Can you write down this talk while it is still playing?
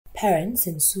Parents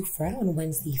in Soufriere on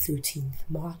Wednesday 13th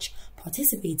March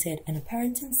participated in a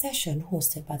parenting session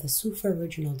hosted by the Soufriere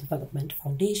Regional Development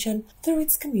Foundation through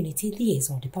its Community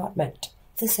Liaison Department.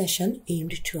 The session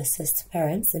aimed to assist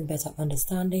parents in better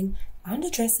understanding and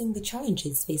addressing the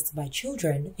challenges faced by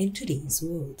children in today's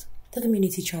world. The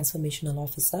Community Transformational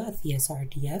Officer at the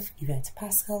Srdf, Yvette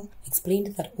Pascal,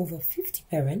 explained that over 50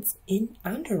 parents in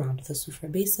and around the Soufriere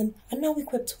Basin are now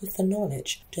equipped with the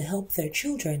knowledge to help their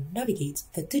children navigate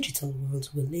the digital world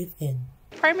we live in.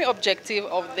 The primary objective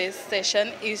of this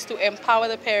session is to empower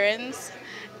the parents,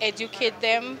 educate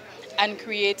them, and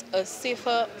create a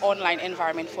safer online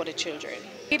environment for the children.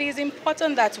 It is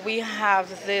important that we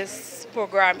have this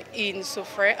program in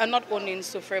Soufriere, and not only in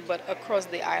Soufriere but across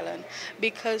the island,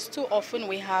 because too often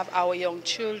we have our young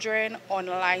children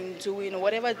online doing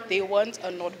whatever they want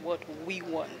and not what we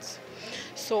want.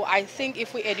 So I think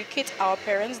if we educate our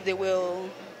parents, they will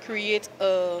create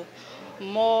a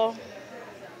more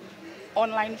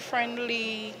online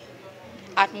friendly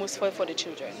atmosphere for the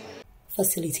children.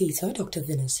 Facilitator Dr.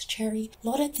 Venus Cherry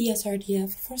lauded the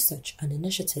Srdf for such an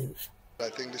initiative. I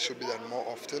think this should be done more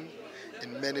often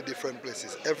in many different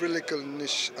places, every little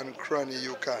niche and cranny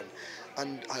you can.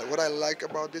 And what I like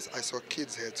about this, I saw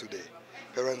kids here today.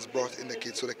 Parents brought in the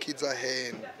kids, so the kids are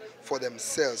hearing for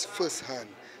themselves firsthand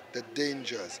the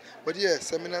dangers. But yeah,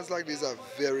 seminars like these are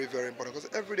very, very important,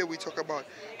 because every day we talk about,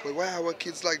 well, why are our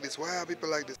kids like this? Why are people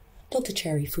like this? Dr.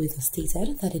 Cherry further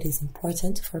stated that it is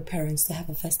important for parents to have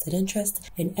a vested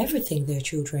interest in everything their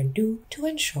children do to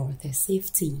ensure their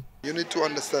safety. You need to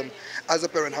understand, as a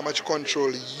parent, how much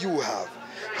control you have,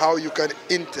 how you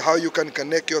can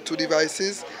connect your two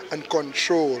devices and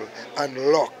control and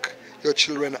lock your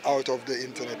children out of the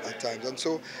internet at times. And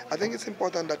so I think it's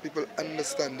important that people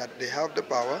understand that they have the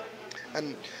power,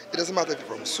 and it doesn't matter if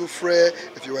you're from Soufriere,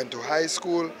 if you went to high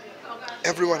school,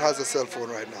 everyone has a cell phone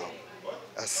right now,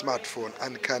 a smartphone,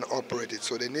 and can operate it.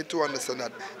 So they need to understand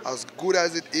that as good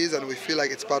as it is, and we feel like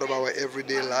it's part of our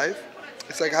everyday life,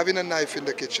 it's like having a knife in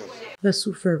the kitchen. The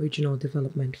Soufriere Regional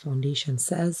Development Foundation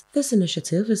says this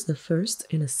initiative is the first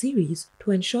in a series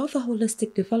to ensure the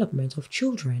holistic development of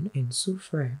children in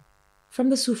Soufriere. From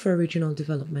the Soufriere Regional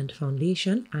Development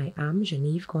Foundation, I am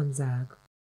Genevieve Gonzague.